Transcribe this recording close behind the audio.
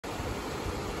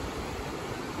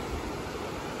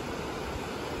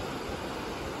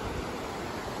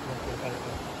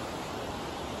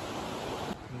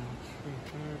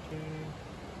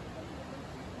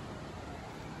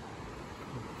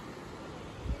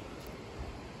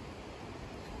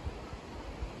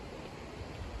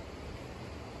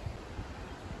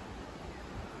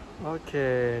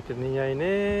Oke, jadinya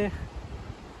ini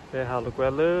halu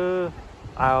kuala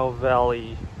Isle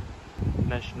Valley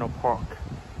National Park.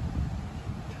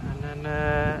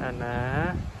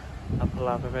 Ana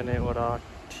apalah ini orang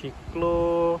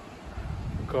Tiklo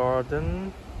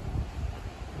Garden.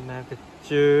 Ana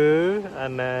kecil,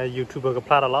 ana YouTuber ke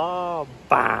Plata lah.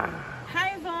 Bang.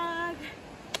 Hi vlog,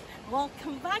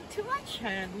 welcome back to my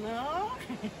channel.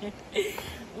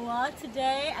 Well,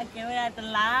 today I give it the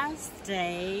last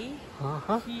day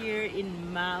here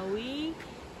in Maui,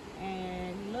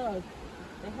 and look,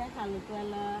 they have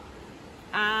Halukuala,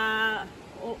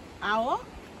 our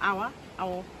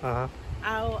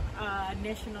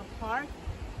national park.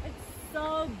 It's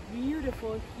so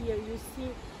beautiful here. You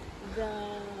see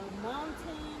the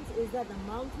mountains. Is that the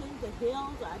mountains, the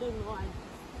hills? I don't know. I'm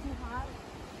too high.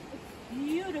 It's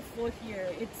beautiful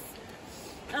here. It's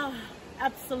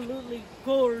absolutely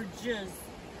gorgeous.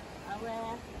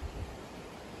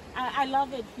 I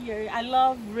love it here. I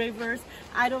love rivers.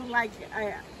 I don't like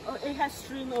it has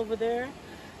stream over there,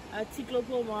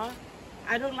 Tiklopoma.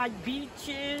 I don't like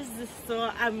beaches, so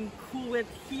I'm cool with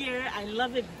here. I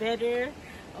love it better.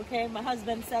 Okay, my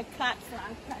husband said cut, so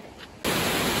I cut it.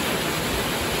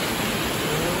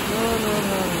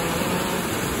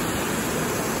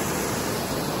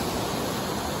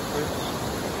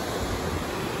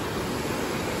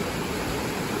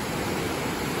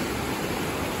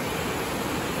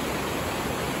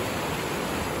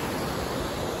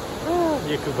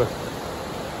 YouTuber.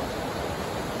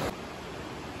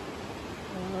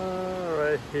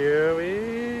 Alright, here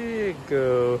we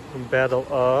go. Battle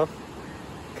of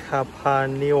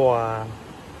Kapaniwa,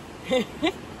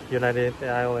 United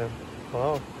Island.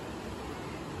 Wow.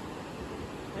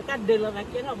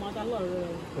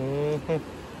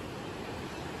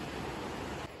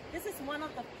 This is one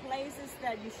of the places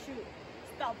that you should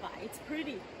stop by. It's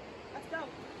pretty. Let's go.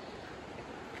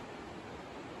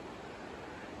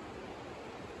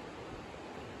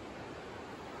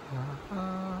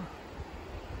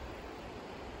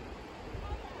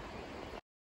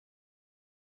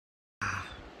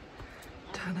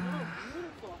 Ta-da.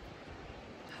 Beautiful.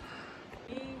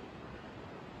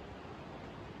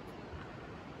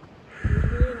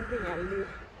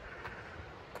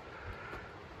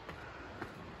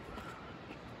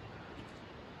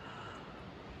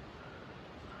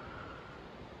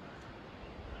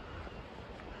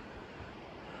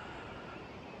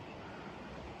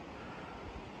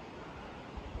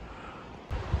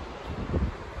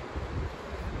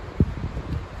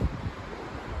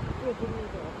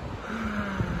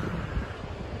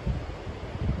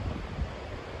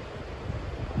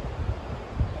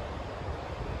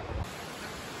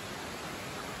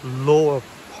 Lower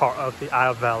part of the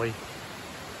Isle Valley.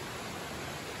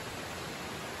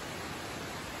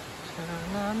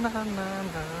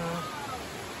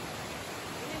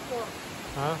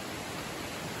 Huh?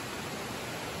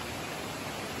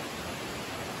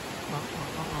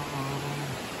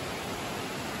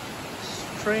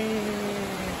 String.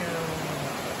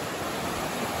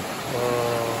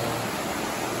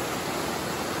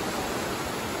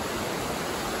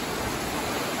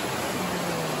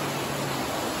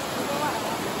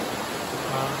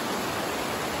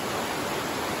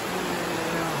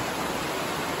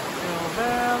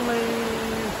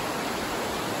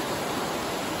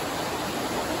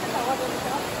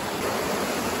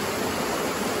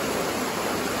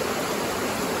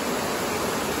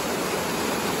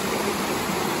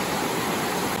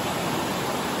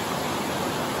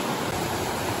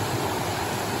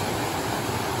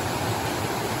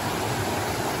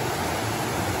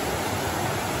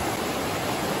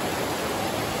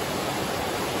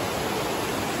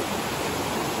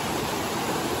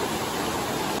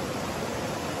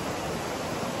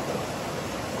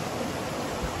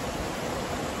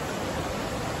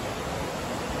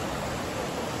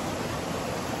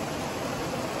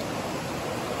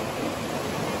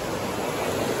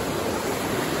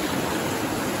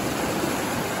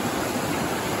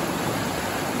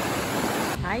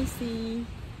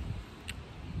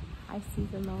 I see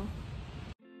the law.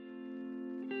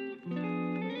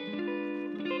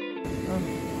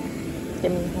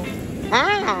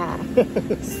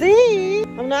 See?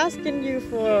 I'm not asking you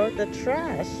for the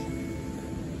trash.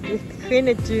 You clean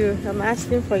it too. I'm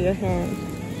asking for your hand.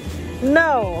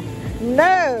 No!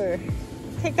 No!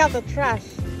 Take out the trash.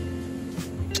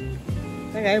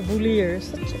 That guy bullier.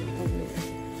 Such a bullier.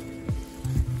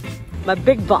 My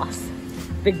big boss.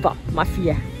 Big boss.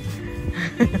 Mafia.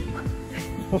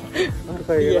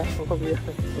 Mafia.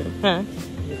 Huh?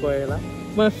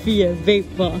 Mafia. Big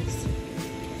boss.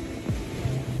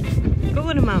 Kau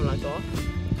guna mana kau?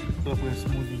 Kau punya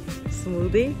smoothie.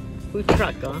 Smoothie? Food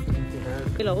truck, huh?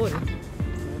 Hello.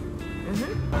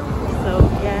 So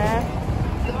yeah.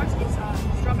 Yours is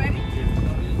strawberry?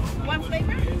 One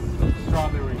flavor?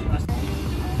 Strawberry.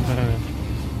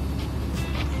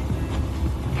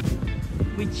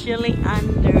 We're chilling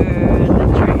under the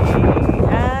tree.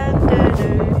 Under the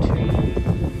tree.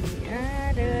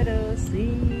 Under the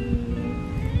sea.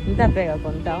 Chúng ta về ở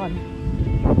con đòn.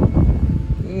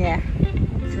 Yeah.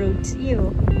 Fruit.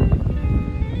 You.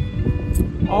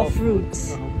 All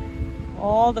fruits.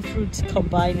 All the fruits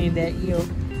combined in that eel.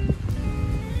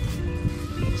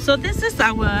 So this is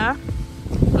our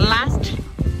last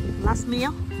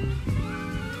meal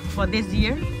for this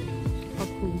year. How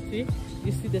cool, see?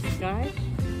 You see the sky?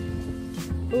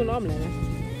 Oh, no, I'm not.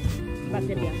 But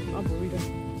then, yeah, I'm burrito.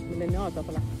 And then, no, I'm not.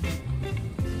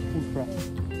 Food prep.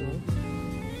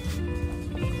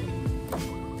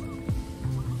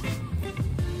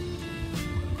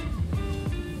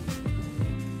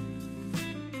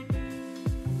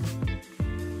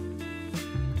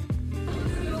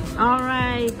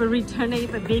 Alright, for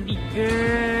returning the baby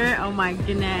girl. Oh my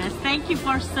goodness. Thank you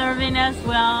for serving us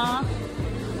well.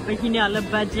 But you know, the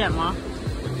budget, ma.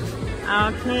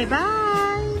 Okay, bye.